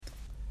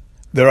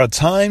There are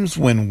times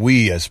when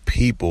we as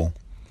people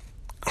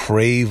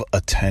crave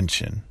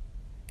attention,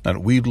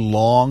 and we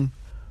long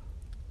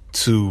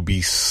to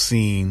be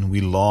seen, we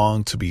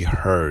long to be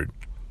heard.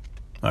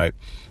 Right?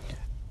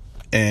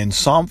 In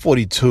Psalm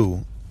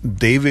 42,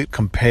 David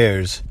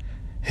compares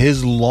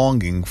his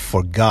longing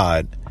for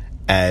God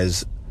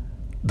as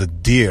the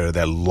deer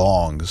that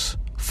longs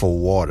for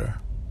water.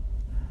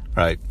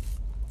 Right?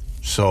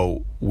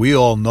 So we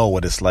all know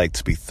what it's like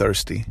to be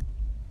thirsty.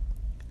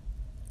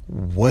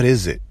 What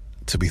is it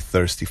to be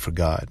thirsty for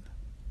God?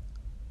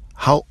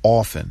 How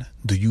often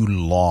do you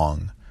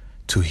long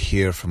to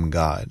hear from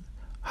God?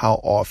 How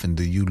often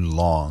do you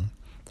long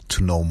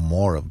to know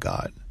more of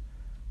God?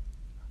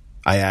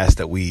 I ask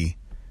that we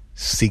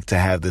seek to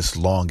have this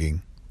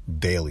longing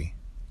daily.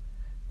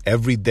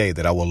 Every day,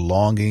 that our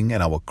longing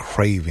and our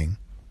craving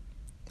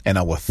and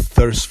our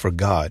thirst for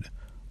God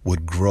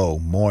would grow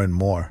more and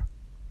more,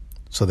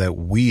 so that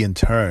we in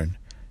turn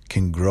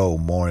can grow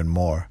more and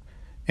more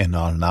in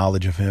our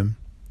knowledge of Him,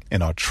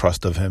 in our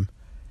trust of Him,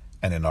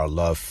 and in our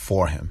love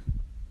for Him.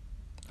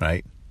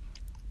 Right?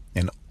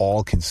 And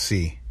all can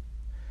see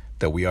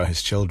that we are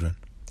His children,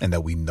 and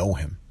that we know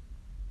Him,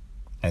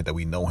 and that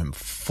we know Him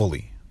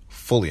fully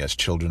as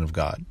children of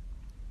God.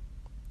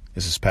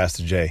 This is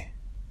Pastor Jay,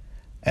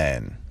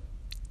 and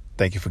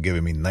thank you for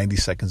giving me 90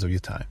 seconds of your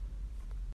time.